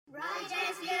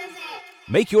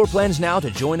Make your plans now to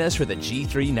join us for the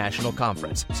G3 National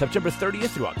Conference, September 30th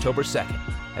through October 2nd,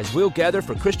 as we'll gather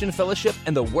for Christian fellowship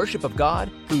and the worship of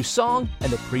God through song and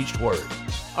the preached word.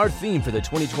 Our theme for the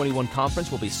 2021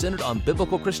 conference will be centered on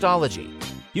biblical Christology.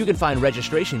 You can find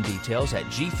registration details at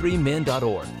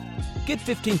g3men.org. Get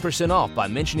 15% off by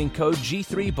mentioning code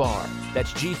G3BAR.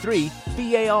 That's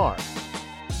G3BAR.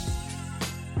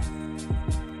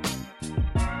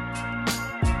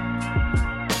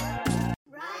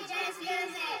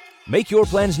 Make your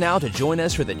plans now to join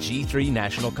us for the G3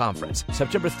 National Conference,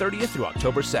 September 30th through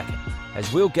October 2nd,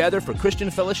 as we'll gather for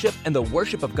Christian fellowship and the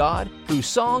worship of God through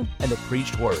song and the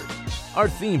preached word. Our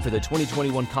theme for the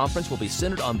 2021 conference will be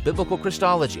centered on biblical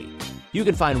Christology. You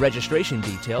can find registration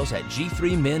details at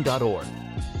g3men.org.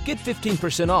 Get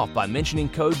 15% off by mentioning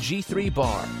code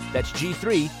G3BAR. That's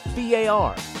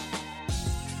G3BAR.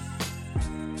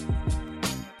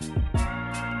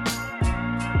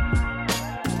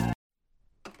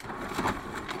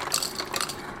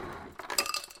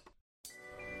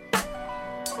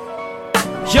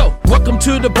 Yo, welcome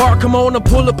to the bar, come on and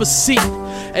pull up a seat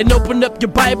and open up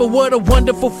your Bible, what a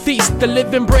wonderful feast. The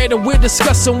living bread, and we're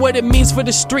discussing what it means for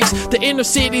the streets, the inner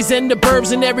cities and the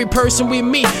burbs, and every person we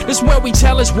meet. This is where we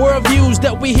challenge worldviews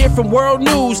that we hear from world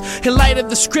news. In light of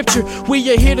the scripture,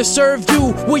 we are here to serve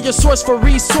you. We're your source for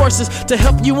resources to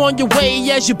help you on your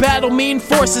way as you battle mean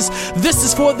forces. This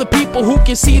is for the people who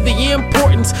can see the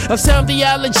importance of sound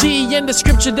theology and the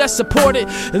scripture that support it.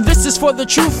 And this is for the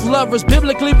truth lovers,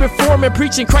 biblically reforming,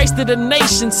 preaching Christ to the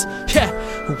nations. Yeah,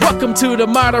 welcome to the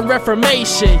modern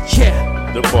Reformation.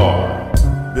 Yeah, the bar,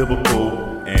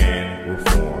 biblical and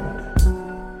reformed.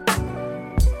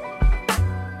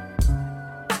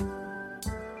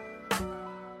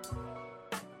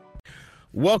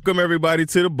 Welcome everybody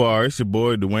to the bar. It's your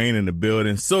boy Dwayne in the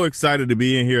building. So excited to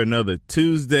be in here another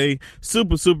Tuesday.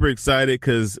 Super excited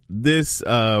because this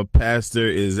pastor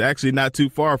is actually not too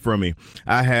far from me.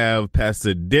 I have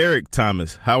Pastor Derek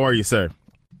Thomas. How are you, sir?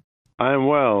 I'm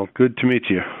well. Good to meet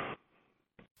you.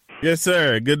 Yes,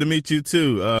 sir. Good to meet you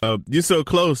too. You're so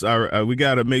close. We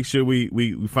got to make sure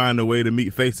we find a way to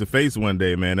meet face to face one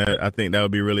day, man. I think that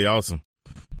would be really awesome.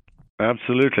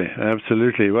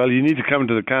 Absolutely. Well, you need to come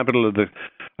to the capital of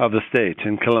the state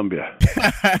in Columbia.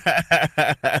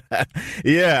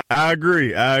 Yeah, I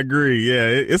agree. Yeah,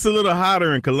 it's a little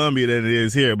hotter in Columbia than it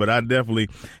is here, but I definitely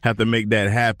have to make that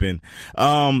happen.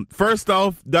 First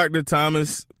off, Dr.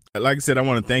 Thomas, like I said, I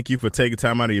want to thank you for taking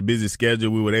time out of your busy schedule.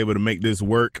 We were able to make this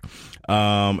work.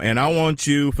 And I want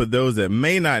you, for those that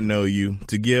may not know you,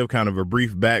 to give kind of a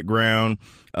brief background,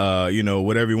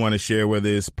 whatever you want to share, whether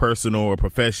it's personal or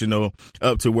professional,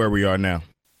 up to where we are now.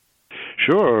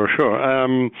 Sure.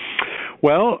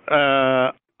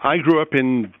 I grew up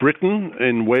in Britain,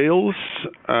 in Wales,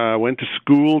 went to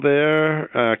school there,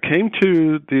 came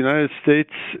to the United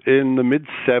States in the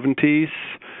mid-'70s,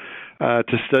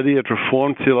 to study at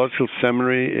Reformed Theological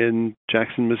Seminary in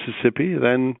Jackson, Mississippi.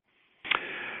 Then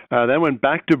went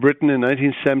back to Britain in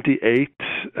 1978,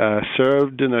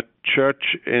 served in a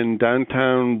church in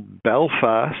downtown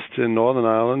Belfast in Northern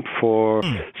Ireland for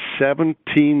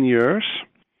 17 years,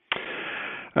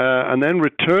 and then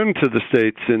returned to the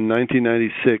States in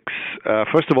 1996,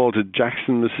 first of all to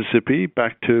Jackson, Mississippi,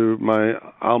 back to my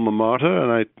alma mater,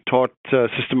 and I taught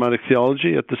systematic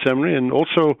theology at the seminary, and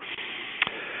also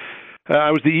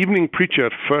I was the evening preacher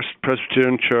at First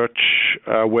Presbyterian Church,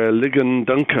 where Ligon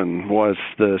Duncan was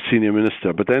the senior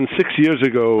minister. But then 6 years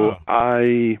ago,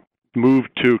 I moved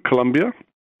to Columbia,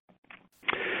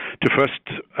 to First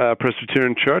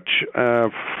Presbyterian Church.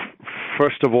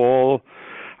 First of all,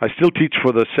 I still teach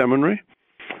for the seminary,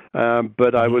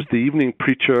 but I was the evening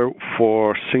preacher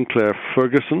for Sinclair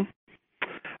Ferguson.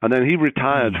 And then he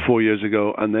retired 4 years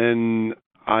ago, and then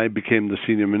I became the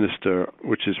senior minister,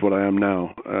 which is what I am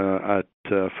now at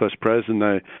First Pres, and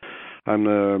I'm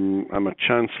a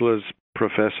chancellor's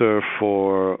professor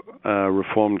for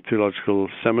Reformed Theological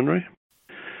Seminary,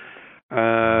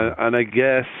 and I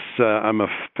guess I'm a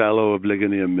fellow of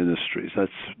Ligonier Ministries.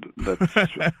 That's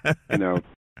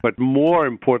But more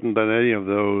important than any of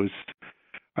those,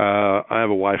 I have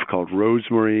a wife called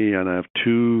Rosemary, and I have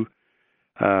two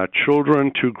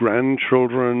children, two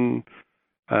grandchildren,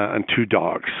 and two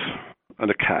dogs and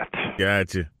a cat.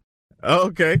 Gotcha.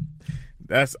 Okay.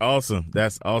 That's awesome.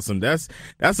 That's an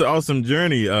awesome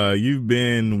journey. You've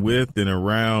been with and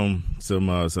around some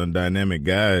dynamic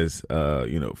guys,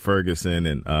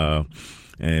 Ferguson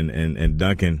and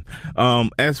Duncan.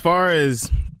 As far as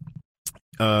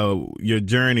your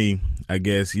journey, I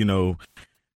guess,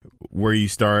 where you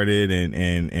started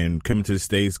and coming to the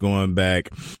States, going back,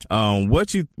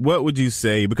 what would you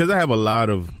say? Because I have a lot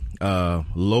of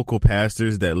local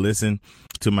pastors that listen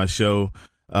to my show,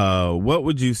 what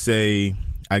would you say,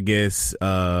 I guess,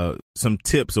 some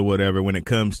tips or whatever when it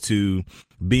comes to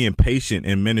being patient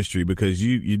in ministry? Because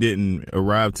you didn't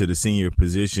arrive to the senior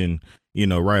position,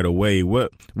 right away.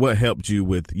 What helped you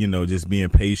with, just being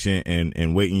patient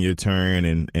and waiting your turn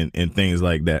and things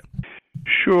like that?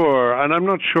 Sure. And I'm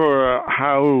not sure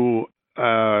how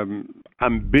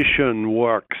ambition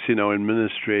works, in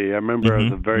ministry. I remember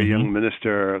as a very young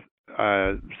minister,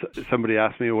 somebody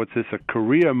asked me, what's this, a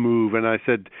career move? And I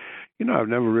said, I've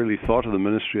never really thought of the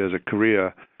ministry as a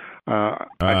career.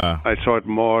 I saw it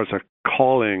more as a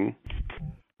calling.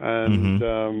 And,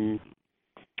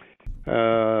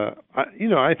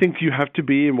 I think you have to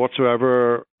be in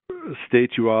whatsoever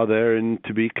state you are there in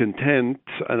to be content.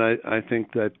 And I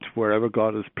think that wherever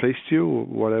God has placed you,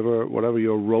 whatever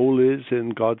your role is in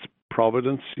God's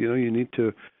providence, you need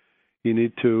to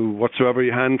whatsoever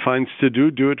your hand finds to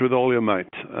do it with all your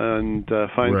might, and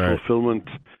find fulfillment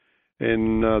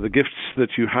in the gifts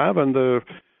that you have and the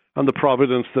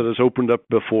providence that has opened up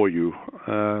before you.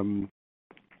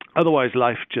 Otherwise,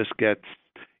 life just gets,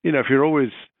 if you're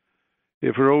always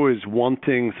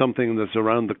wanting something that's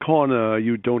around the corner,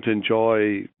 you don't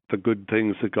enjoy the good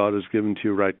things that God has given to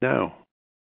you right now.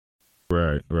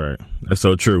 Right. That's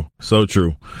so true. So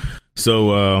true.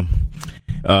 So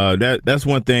that's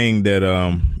one thing that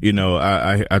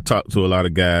I talk to a lot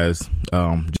of guys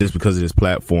just because of this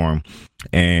platform,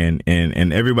 and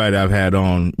everybody I've had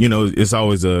on, it's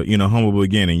always a humble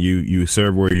beginning. You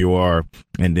serve where you are,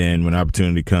 and then when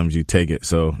opportunity comes, you take it.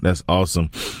 So that's awesome.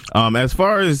 As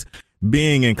far as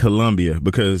being in Columbia,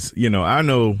 because I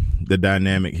know the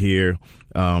dynamic here,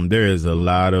 there is a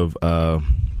lot of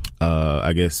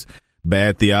I guess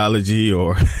bad theology,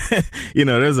 or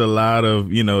there's a lot of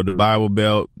the Bible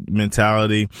Belt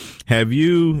mentality. Have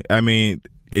you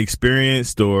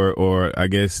experienced or I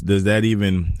guess does that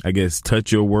even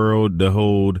touch your world, the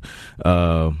whole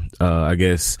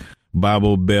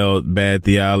Bible Belt bad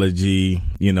theology?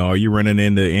 Are you running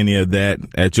into any of that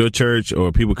at your church,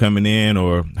 or people coming in,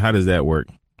 or how does that work?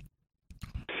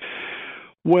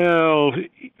 Well,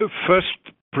 First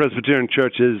Presbyterian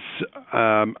Church is,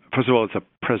 first of all, it's a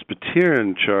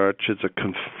Presbyterian church. It's a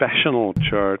confessional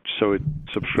church, so it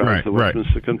subscribes to the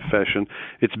Westminster Confession.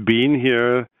 It's been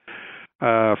here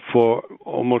for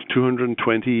almost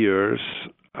 220 years.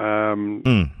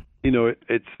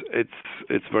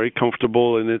 It's very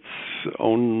comfortable in its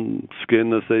own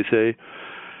skin, as they say.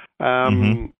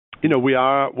 We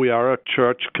are a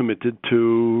church committed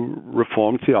to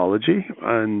Reformed theology,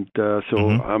 and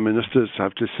so our ministers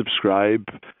have to subscribe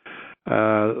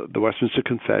the Westminster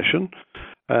Confession.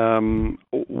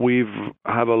 We've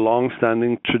have a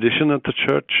long-standing tradition at the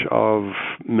church of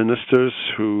ministers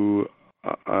who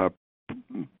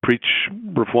preach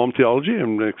Reformed theology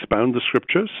and expound the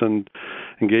scriptures and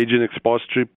engage in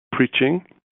expository preaching.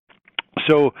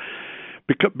 So,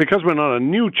 because we're not a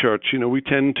new church, we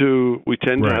tend to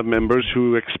have members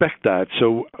who expect that.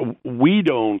 So we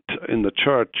don't, in the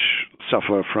church,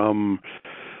 suffer from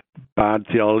bad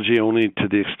theology only to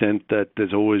the extent that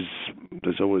there's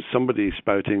always somebody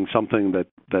spouting something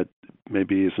that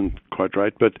maybe isn't quite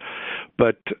right. But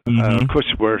of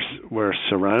course we're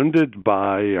surrounded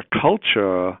by a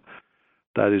culture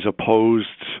that is opposed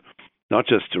not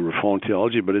just to Reformed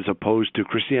theology, but is opposed to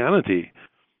Christianity.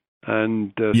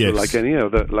 And so like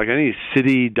any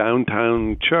city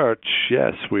downtown church,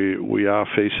 yes, we are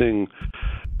facing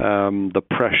the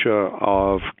pressure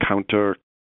of counter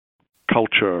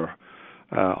culture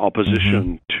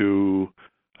opposition to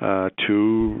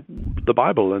the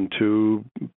Bible and to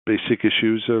basic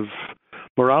issues of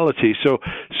morality. So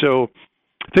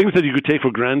things that you could take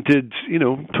for granted,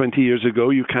 20 years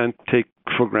ago, you can't take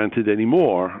for granted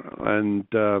anymore. And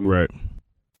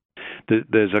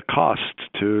there's a cost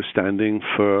to standing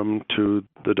firm to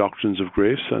the doctrines of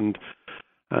grace and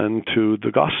to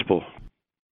the gospel.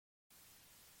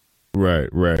 Right.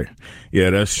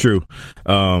 Yeah, that's true.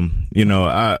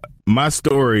 My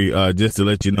story, just to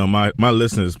let you know, my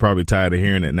listeners are probably tired of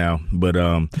hearing it now, but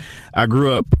I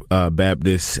grew up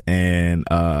Baptist, and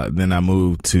then I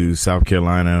moved to South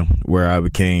Carolina, where I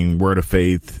became Word of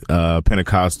Faith,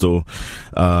 Pentecostal.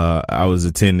 I was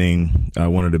attending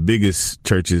one of the biggest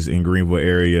churches in Greenville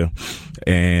area,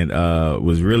 and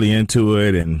was really into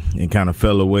it, and kind of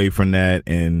fell away from that.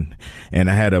 And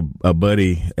I had a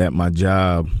buddy at my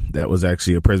job that was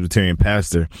actually a Presbyterian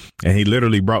pastor, and he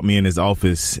literally brought me in his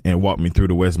office and walked me through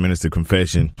the Westminster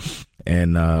Confession,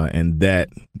 and that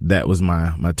was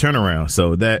my turnaround.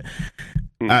 So that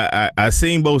I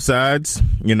seen both sides,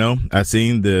 you know. I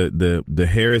seen the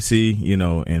heresy, you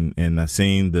know, and I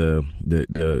seen the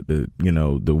you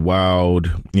know, the wild,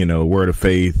 you know, word of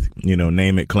faith, you know,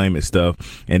 name it, claim it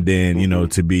stuff, and then, you know,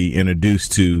 to be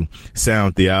introduced to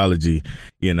sound theology,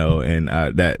 you know, and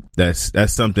that's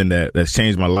something that's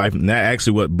changed my life, and that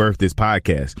actually what birthed this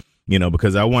podcast. You know,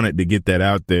 because I wanted to get that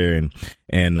out there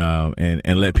and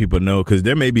let people know, because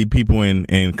there may be people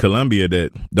in Colombia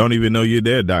that don't even know you're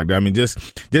there, doctor. I mean, just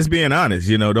being honest,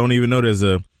 you know, don't even know there's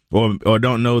or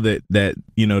don't know that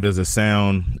you know there's a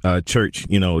sound church,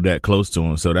 you know, that close to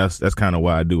them. So that's kind of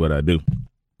why I do what I do.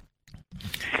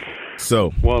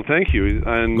 So, well, thank you.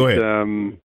 And go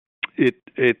ahead. It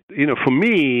you know, for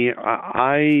me,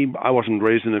 I wasn't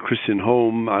raised in a Christian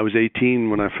home. I was 18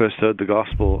 when I first heard the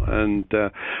gospel, and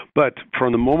but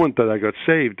from the moment that I got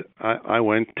saved, I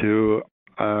went to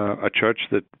a church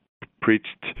that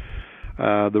preached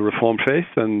the Reformed faith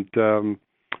and the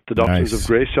doctrines of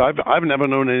grace. So I've never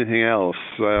known anything else.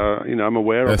 You know, I'm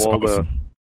aware of all the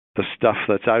stuff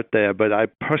that's out there, but I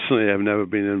personally have never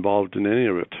been involved in any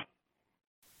of it.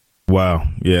 Wow.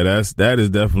 Yeah, that is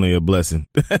definitely a blessing.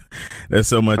 There's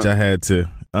so much I had to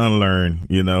unlearn,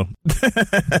 you know.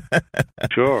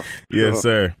 Sure. Yes,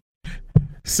 sir.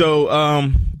 So,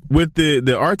 with the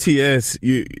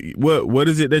RTS, what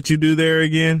is it that you do there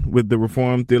again with the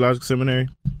Reformed Theological Seminary?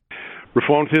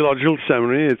 Reformed Theological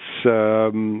Seminary. It's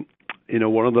you know,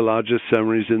 one of the largest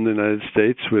seminaries in the United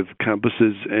States, with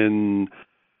campuses in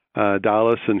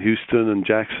Dallas and Houston and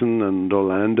Jackson and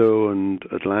Orlando and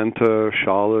Atlanta,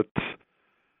 Charlotte,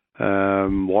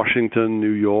 Washington,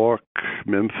 New York,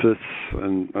 Memphis,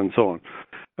 and so on.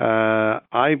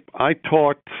 I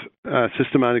taught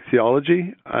systematic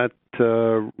theology at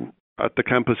the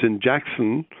campus in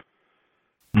Jackson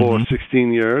for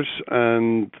 16 years,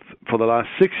 and for the last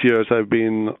 6 years I've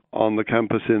been on the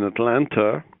campus in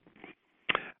Atlanta.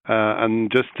 And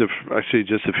just a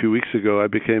few weeks ago, I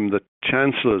became the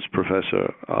Chancellor's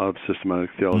Professor of Systematic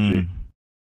Theology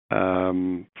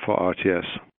for RTS.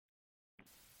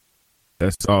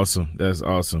 That's awesome. That's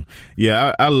awesome.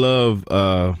 Yeah, I love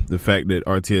the fact that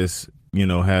RTS, you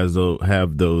know,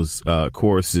 have those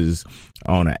courses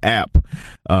on an app.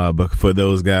 But for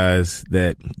those guys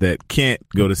that can't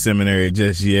go to seminary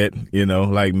just yet, you know,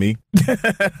 like me,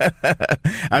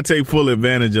 I take full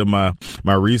advantage of my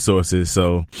resources.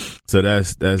 So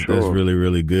that's really,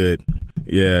 really good.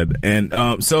 Yeah. And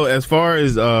so as far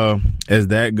as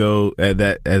that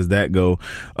go,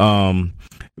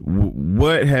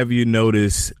 what have you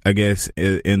noticed, I guess,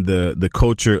 in the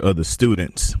culture of the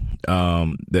students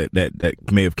that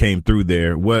may have came through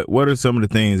there? What are some of the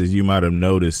things that you might have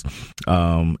noticed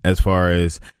as far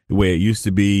as the way it used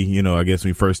to be, you know, I guess when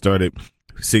we first started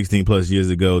 16 plus years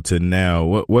ago to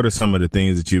now? What are some of the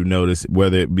things that you've noticed,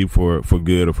 whether it be for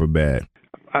good or for bad?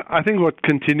 I think what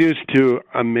continues to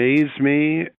amaze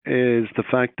me is the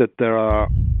fact that there are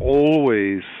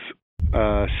always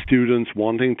students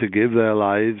wanting to give their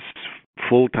lives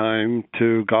full-time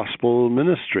to gospel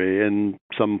ministry in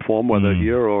some form, whether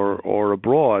here or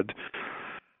abroad.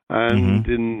 And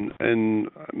in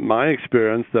my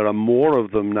experience, there are more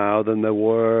of them now than there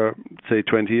were, say,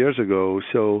 20 years ago.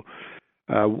 So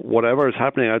whatever is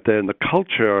happening out there in the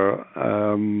culture,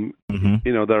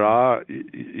 you know, there are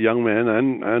young men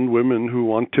and women who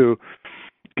want to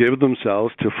give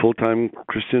themselves to full-time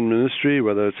Christian ministry,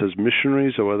 whether it's as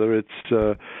missionaries or whether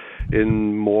it's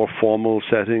in more formal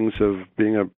settings of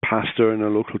being a pastor in a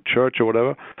local church or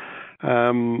whatever.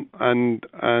 And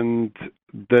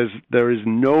there is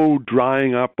no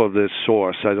drying up of this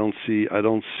source. I don't see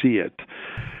it.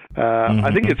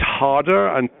 I think it's harder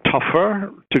and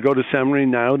tougher to go to seminary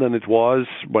now than it was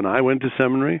when I went to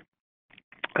seminary.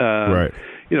 Right.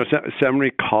 You know,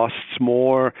 seminary costs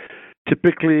more.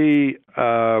 Typically,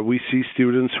 we see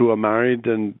students who are married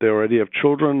and they already have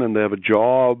children and they have a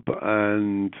job,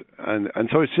 and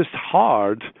so it's just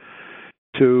hard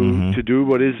to do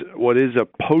what is a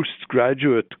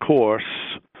postgraduate course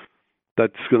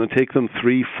that's going to take them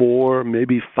 3, 4,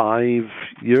 maybe 5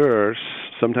 years,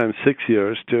 sometimes 6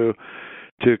 years to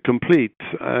complete.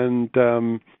 And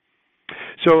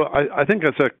so I think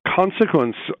as a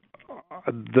consequence,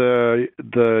 the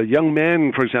young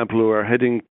men, for example, who are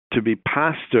heading to be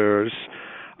pastors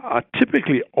are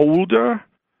typically older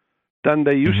than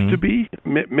they used to be,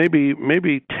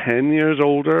 maybe 10 years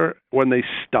older when they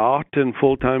start in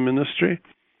full-time ministry.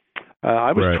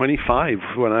 I was 25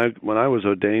 when I was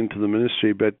ordained to the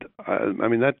ministry, but I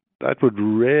mean that would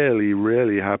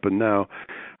rarely happen now.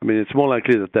 I mean, it's more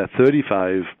likely that they're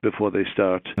 35 before they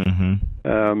start.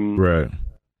 Right.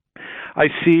 I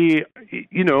see,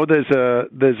 you know, there's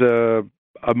a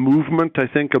a movement, I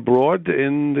think, abroad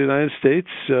in the United States,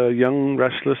 Young,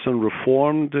 Restless, and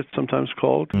Reformed, it's sometimes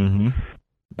called. Mm-hmm.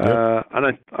 Yep.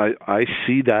 And I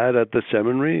see that at the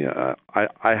seminary.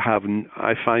 I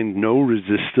find no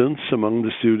resistance among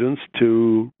the students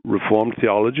to Reformed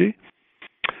theology.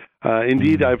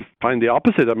 Indeed, I find the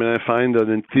opposite. I mean, I find an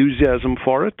enthusiasm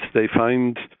for it. They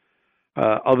find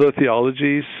other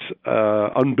theologies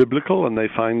unbiblical, and they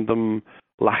find them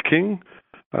lacking.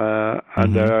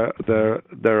 And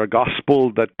they're a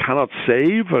gospel that cannot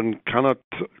save and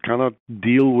cannot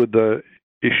deal with the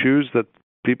issues that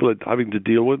people are having to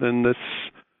deal with in this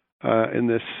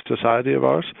society of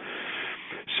ours.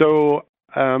 So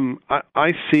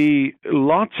I see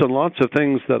lots and lots of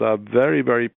things that are very,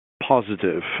 very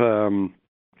positive.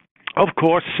 Of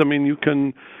course, I mean you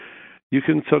can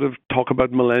sort of talk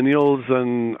about millennials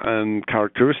and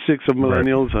characteristics of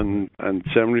millennials, right. and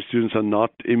seminary students are not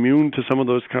immune to some of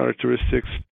those characteristics,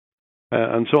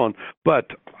 and so on. But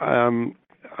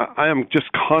I am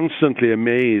just constantly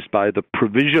amazed by the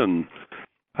provision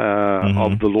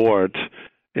of the Lord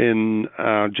in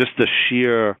just the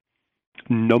sheer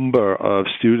number of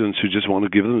students who just want to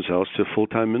give themselves to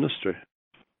full-time ministry.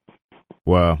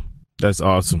 Wow, that's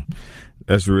awesome.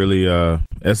 That's really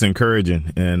that's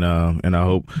encouraging, and I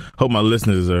hope my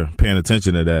listeners are paying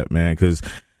attention to that, man, because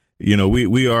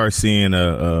we are seeing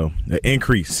a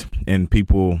increase in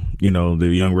people,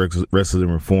 the young restless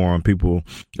and reform people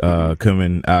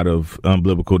coming out of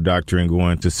unbiblical doctrine,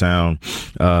 going to sound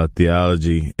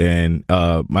theology, and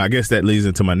I guess that leads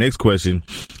into my next question: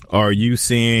 are you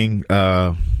seeing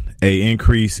a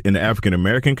increase in the African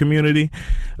American community?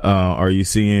 Are you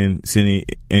seeing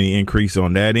any increase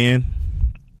on that end?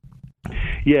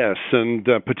 Yes, and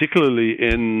particularly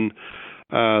in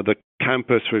the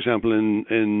campus, for example,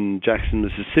 in Jackson,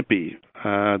 Mississippi,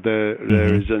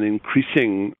 there is an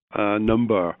increasing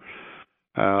number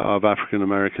of African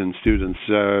American students.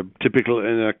 Typical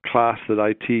in a class that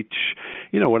I teach,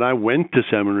 when I went to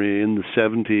seminary in the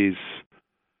 70s,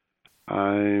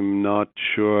 I'm not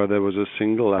sure there was a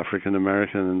single African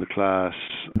American in the class.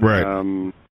 Right.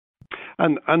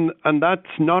 And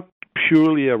that's not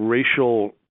purely a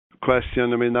racial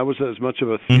question. I mean, that was as much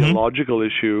of a theological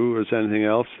issue as anything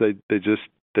else. They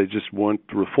just weren't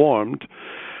reformed.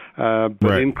 But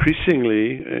right.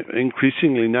 increasingly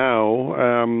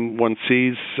now, one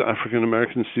sees African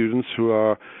American students who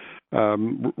are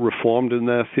reformed in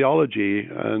their theology,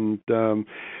 and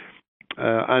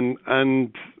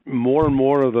more and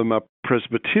more of them are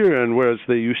Presbyterian, whereas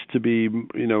they used to be,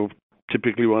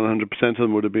 typically 100% of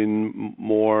them would have been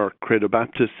more Credo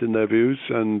Baptist in their views,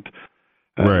 and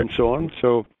so on.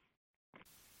 So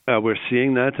we're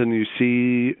seeing that, and you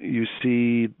see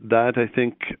that, I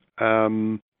think,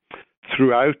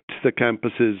 throughout the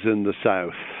campuses in the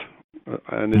South,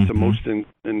 and it's a most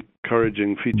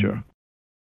encouraging feature.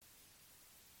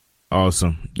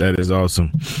 Awesome. That is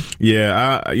awesome.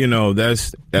 Yeah,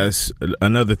 that's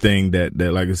another thing that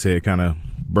like I said, kind of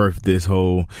birthed this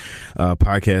whole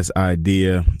podcast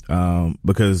idea,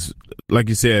 because like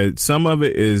you said, some of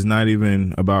it is not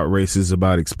even about race, it's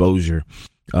about exposure.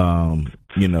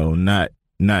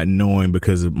 Not knowing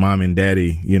because of mom and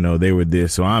daddy, they were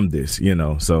this, so I'm this,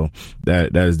 so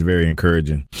that is very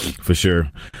encouraging for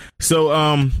sure. So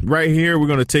right here, we're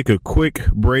going to take a quick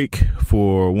break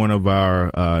for one of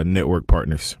our network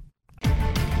partners.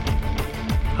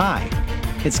 Hi,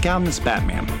 it's Calvinist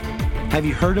Batman. Have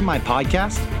you heard of my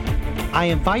podcast? I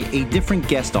invite a different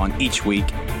guest on each week,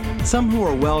 some who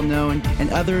are well known and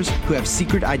others who have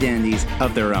secret identities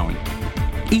of their own.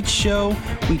 Each show,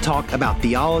 we talk about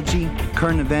theology,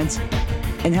 current events,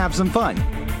 and have some fun,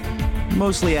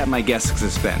 mostly at my guest's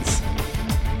expense.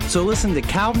 So listen to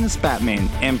Calvinist Batman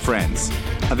and Friends,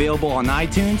 available on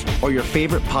iTunes or your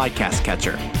favorite podcast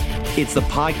catcher. It's the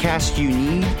podcast you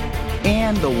need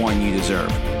and the one you deserve,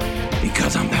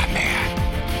 because I'm Batman.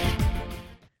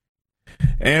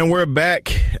 And we're back.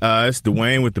 It's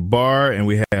Dwayne with the bar, and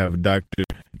we have Dr.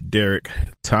 Derek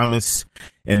Thomas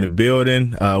in the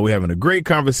building. We're having a great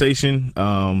conversation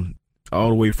all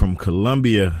the way from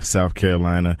Columbia, South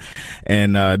Carolina.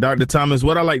 And Dr. Thomas,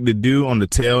 what I like to do on the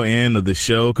tail end of the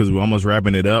show, because we're almost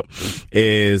wrapping it up,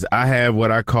 is I have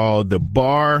what I call the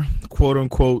bar, quote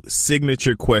unquote,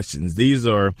 signature questions. These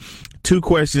are 2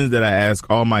 questions that I ask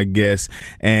all my guests.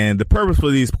 And the purpose for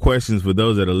these questions, for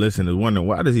those that are listening, is wondering,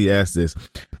 why does he ask this?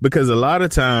 Because a lot of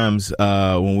times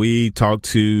when we talk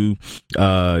to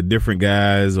different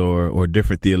guys or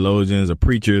different theologians or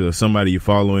preachers or somebody you're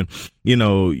following,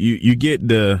 you get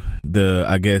the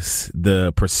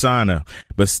persona.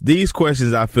 But these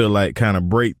questions, I feel like, kind of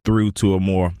break through to a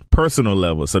more personal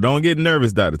level. So don't get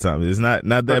nervous, Dr. Thomas. It's not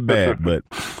that bad. But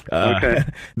Okay.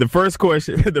 the first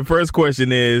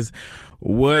question is,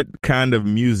 what kind of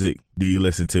music do you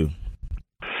listen to?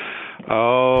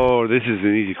 Oh, this is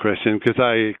an easy question because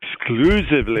I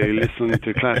exclusively listen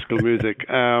to classical music.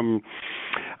 And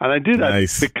I do that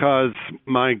Nice. because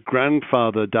my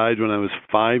grandfather died when I was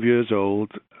 5 years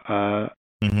old. A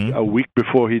week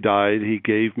before he died, he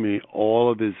gave me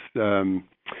all of his,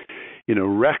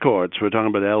 records. We're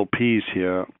talking about LPs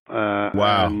here.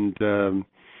 Wow. And,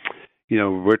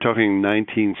 we're talking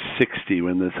 1960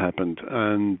 when this happened.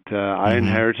 And I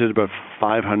inherited about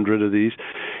 500 of these.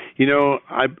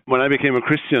 When I became a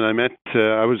Christian, I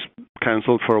was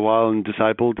counseled for a while and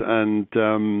discipled, and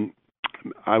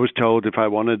I was told if I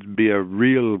wanted to be a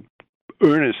real,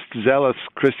 earnest, zealous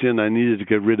Christian, I needed to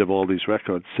get rid of all these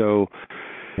records. So,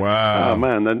 Wow. oh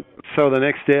man! So the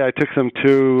next day, I took them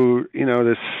to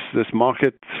this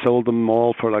market, sold them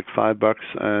all for like $5,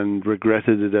 and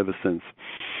regretted it ever since.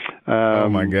 Oh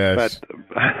my gosh!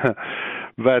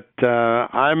 But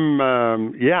I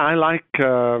like.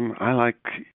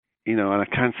 And I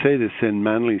can't say this in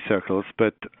manly circles,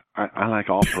 but I like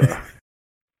opera.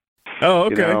 Oh,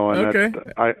 okay.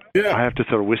 And I have to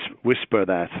sort of whisper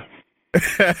that.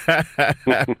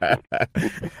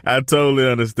 I totally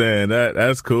understand.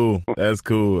 That's cool. That's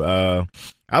cool.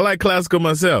 I like classical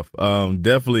myself.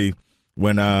 Definitely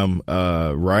when I'm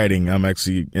writing, I'm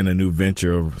actually in a new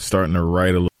venture of starting to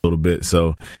write a little bit.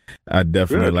 So I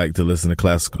definitely like to listen to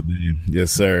classical.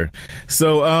 Yes, sir.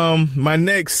 So my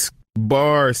next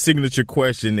bar signature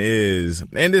question is,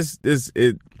 and this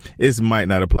might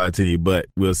not apply to you, but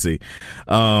we'll see.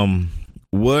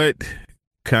 What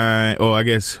kind? Oh, I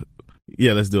guess.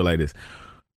 Yeah, let's do it like this.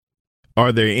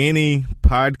 Are there any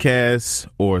podcasts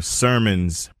or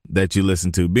sermons that you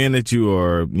listen to? Being that you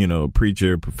are, a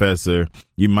preacher, professor,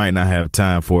 you might not have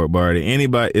time for it, but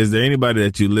is there anybody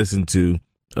that you listen to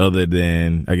other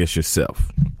than, I guess,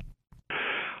 yourself?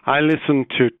 I listen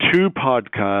to 2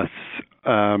 podcasts,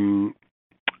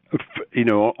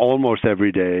 almost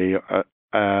every day.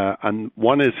 And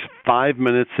one is 5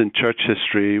 Minutes in Church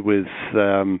History with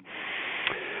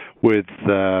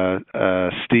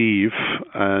Steve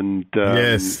and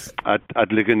yes.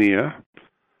 at Ligonier.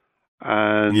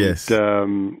 And yes.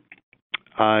 I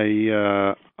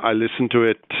listen to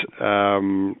it.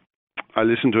 I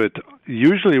listen to it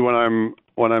usually when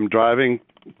I'm driving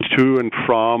to and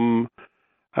from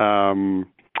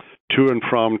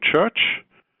church.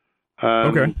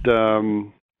 And, okay.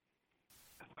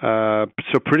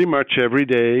 So pretty much every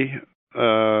day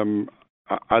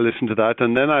I listen to that,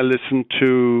 and then I listen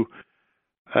to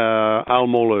Al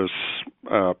Mohler's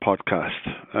podcast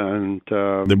and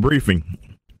The Briefing.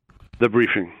 The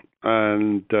Briefing,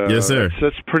 and yes, sir.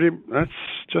 That's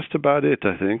just about it,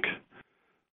 I think.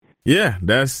 Yeah,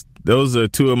 those are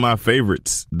 2 of my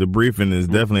favorites. The Briefing is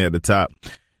definitely at the top.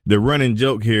 The running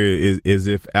joke here is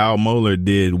if Al Mohler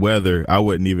did weather, I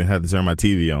wouldn't even have to turn my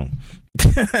TV on.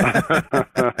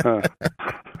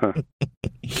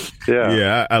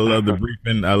 Yeah, I love The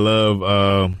Briefing. I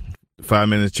love 5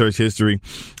 Minutes Church History.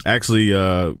 Actually,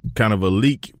 kind of a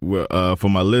leak for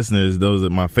my listeners. Those are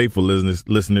my faithful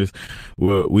listeners.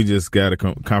 We just got a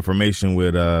confirmation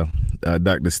with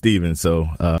Dr. Stephen, so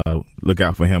look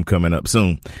out for him coming up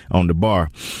soon on the bar.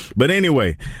 But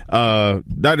anyway,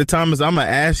 Dr. Thomas, I'm gonna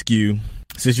ask you,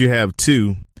 since you have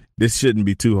 2, this shouldn't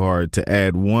be too hard, to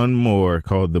add one more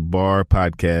called the Bar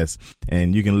Podcast,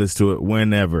 and you can listen to it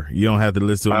whenever. You don't have to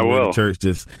listen to it in the church,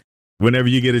 just whenever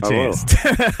you get a chance.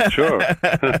 Sure.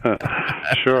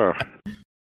 Sure.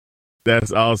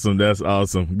 That's awesome. That's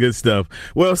awesome. Good stuff.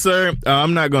 Well, sir,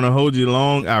 I'm not going to hold you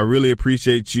long. I really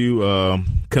appreciate you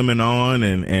coming on,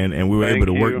 and we were able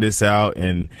to work this out,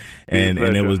 and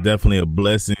it was definitely a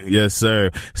blessing. Yes,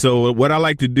 sir. So what I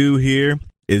like to do here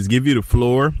is give you the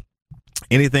floor.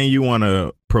 Anything you want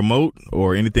to promote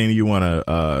or anything you want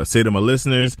to say to my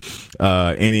listeners,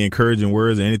 any encouraging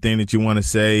words or anything that you want to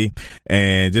say.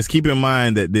 And just keep in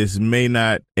mind that this may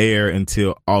not air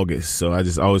until August. So I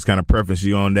just always kind of preface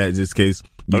you on that, just in case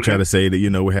you try to say that,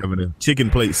 we're having a chicken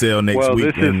plate sale next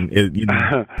week. No,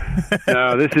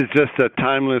 this is just a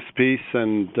timeless piece,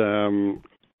 and,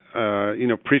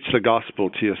 preach the gospel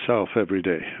to yourself every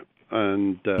day.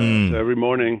 And every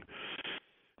morning,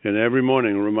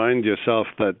 remind yourself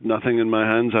that nothing in my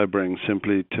hands I bring,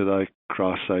 simply to thy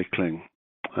cross I cling.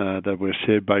 That we're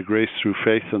saved by grace through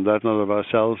faith, and that not of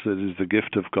ourselves. It is the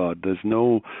gift of God. There's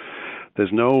no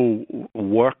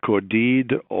work or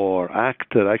deed or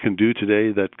act that I can do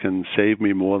today that can save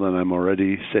me more than I'm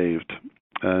already saved.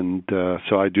 And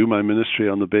so I do my ministry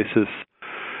on the basis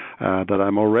that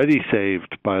I'm already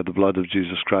saved by the blood of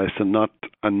Jesus Christ, and not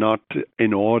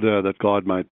in order that God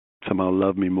might somehow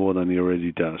love me more than He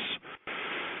already does.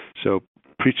 So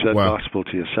preach that gospel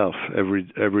to yourself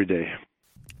every day.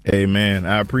 Amen.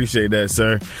 I appreciate that,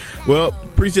 sir. Well,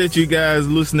 appreciate you guys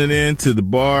listening in to The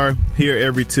Bar here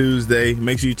every Tuesday.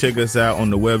 Make sure you check us out on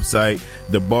the website,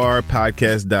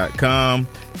 thebarpodcast.com.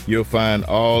 You'll find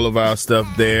all of our stuff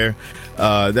there.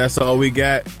 That's all we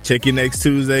got. Check you next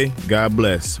Tuesday. God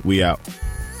bless. We out.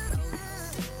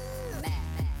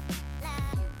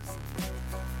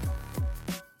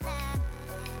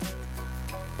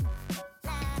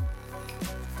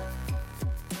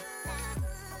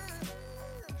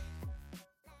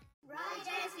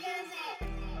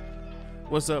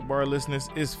 What's up, Bar listeners?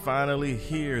 It's finally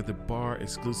here, the Bar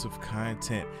exclusive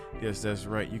content. Yes, that's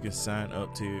right. You can sign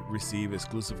up to receive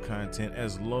exclusive content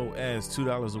as low as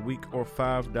 $2 a week or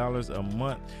 $5 a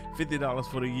month, $50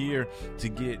 for the year to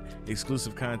get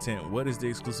exclusive content. What is the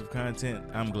exclusive content?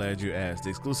 I'm glad you asked. The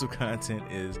exclusive content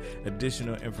is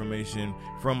additional information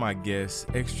from my guests,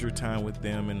 extra time with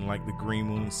them in like the green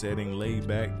moon setting, laid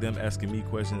back, them asking me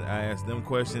questions, I ask them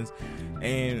questions,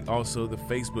 and also the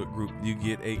Facebook group. You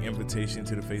get an invitation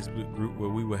to the Facebook group where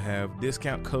we will have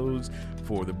discount codes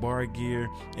for the bar gear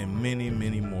and many,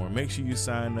 many more. Make sure you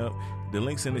sign up. The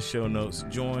link's in the show notes.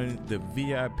 Join the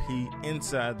VIP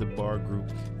inside the bar group,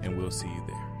 and we'll see you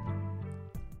there.